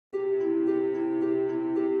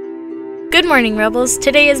Good morning, Rebels.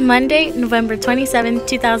 Today is Monday, November 27,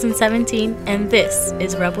 2017, and this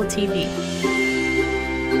is Rebel TV.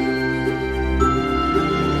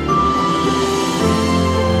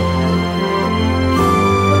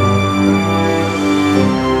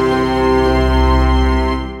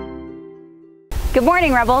 Good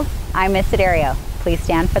morning, Rebels. I'm Miss Siderio. Please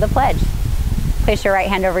stand for the pledge. Place your right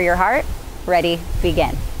hand over your heart. Ready,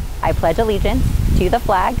 begin. I pledge allegiance to the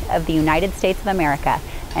flag of the United States of America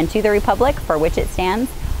and to the republic for which it stands,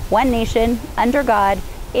 one nation, under God,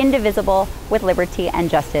 indivisible, with liberty and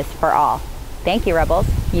justice for all. Thank you, Rebels.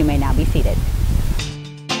 You may now be seated.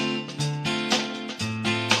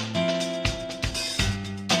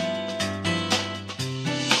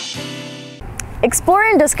 Explore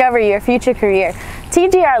and discover your future career.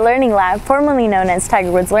 TGR Learning Lab, formerly known as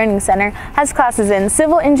Tiger Woods Learning Center, has classes in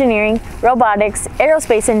civil engineering, robotics,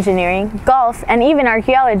 aerospace engineering, golf, and even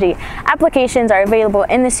archaeology. Applications are available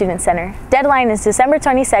in the Student Center. Deadline is December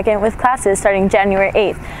 22nd with classes starting January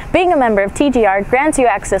 8th. Being a member of TGR grants you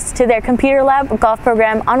access to their computer lab, golf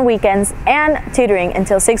program on weekends, and tutoring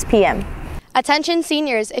until 6 p.m. Attention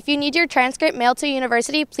seniors, if you need your transcript mailed to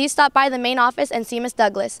university, please stop by the main office and see Ms.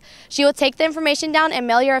 Douglas. She will take the information down and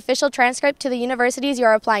mail your official transcript to the universities you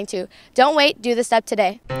are applying to. Don't wait, do the step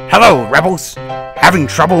today. Hello, Rebels. Having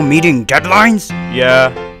trouble meeting deadlines?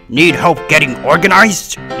 Yeah. Need help getting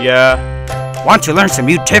organized? Yeah. Want to learn some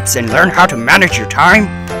new tips and learn how to manage your time?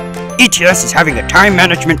 ETS is having a time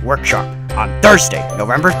management workshop on Thursday,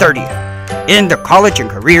 November 30th. In the College and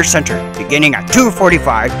Career Center, beginning at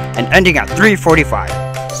 2:45 and ending at 3:45.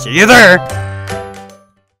 See you there!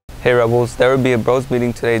 Hey Rebels, there will be a bros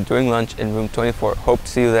meeting today during lunch in room 24. Hope to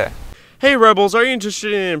see you there. Hey Rebels, are you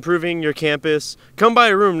interested in improving your campus? Come by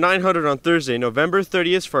room 900 on Thursday, November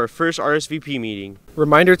 30th for our first RSVP meeting.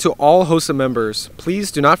 Reminder to all HOSA members, please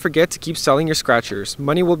do not forget to keep selling your scratchers.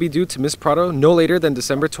 Money will be due to Ms. Prado no later than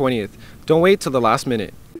December 20th. Don't wait till the last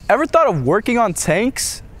minute. Ever thought of working on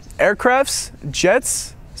tanks, aircrafts,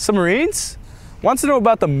 jets, submarines? Want to know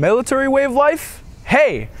about the military way of life?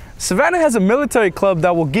 Hey, Savanna has a military club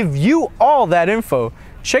that will give you all that info.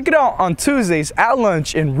 Check it out on Tuesdays at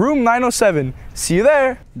lunch in room 907. See you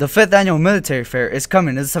there. The 5th annual military fair is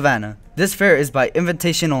coming to Savanna. This fair is by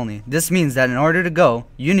invitation only. This means that in order to go,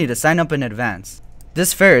 you need to sign up in advance.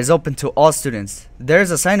 This fair is open to all students. There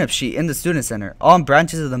is a sign-up sheet in the Student Center. All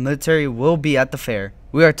branches of the military will be at the fair.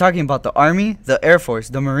 We are talking about the Army, the Air Force,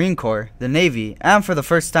 the Marine Corps, the Navy, and for the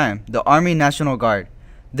first time, the Army National Guard.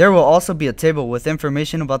 There will also be a table with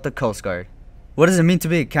information about the Coast Guard. What does it mean to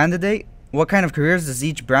be a candidate? What kind of careers does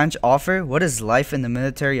each branch offer? What is life in the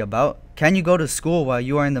military about? Can you go to school while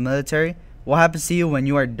you are in the military? What happens to you when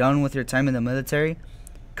you are done with your time in the military?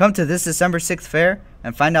 Come to this December 6th fair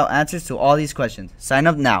and find out answers to all these questions. Sign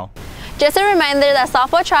up now. Just a reminder that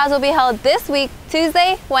softball trials will be held this week,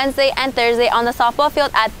 Tuesday, Wednesday, and Thursday on the softball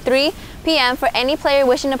field at 3 p.m. for any player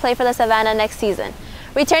wishing to play for the Savanna next season.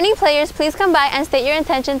 Returning players, please come by and state your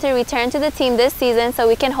intention to return to the team this season so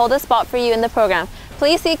we can hold a spot for you in the program.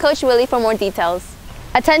 Please see Coach Willie for more details.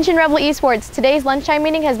 Attention Rebel Esports, today's lunchtime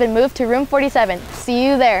meeting has been moved to room 47. See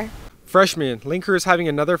you there. Freshmen, Linker is having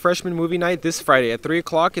another freshman movie night this Friday at 3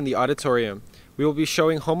 o'clock in the auditorium. We will be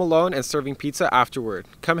showing Home Alone and serving pizza afterward.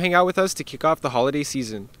 Come hang out with us to kick off the holiday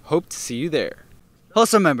season. Hope to see you there.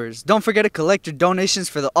 HOSA members, don't forget to collect your donations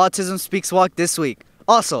for the Autism Speaks Walk this week.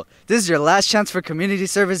 Also, this is your last chance for community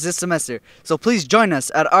service this semester, so please join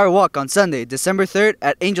us at our walk on Sunday, December 3rd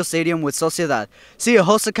at Angel Stadium with Sociedad. See a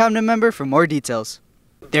HOSA cabinet member for more details.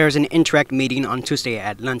 There is an Interact meeting on Tuesday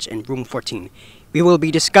at lunch in room 14. We will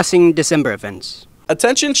be discussing December events.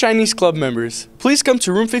 Attention Chinese club members, please come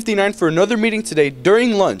to room 59 for another meeting today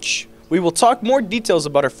during lunch. We will talk more details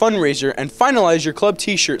about our fundraiser and finalize your club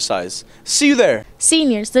t-shirt size. See you there.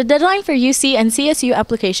 Seniors, the deadline for UC and CSU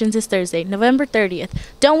applications is Thursday, November 30th.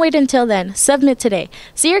 Don't wait until then. Submit today.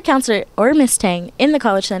 See your counselor or Miss Tang in the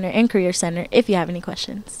College Center and Career Center if you have any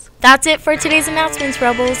questions. That's it for today's announcements,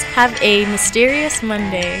 Rebels. Have a mysterious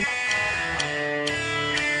Monday.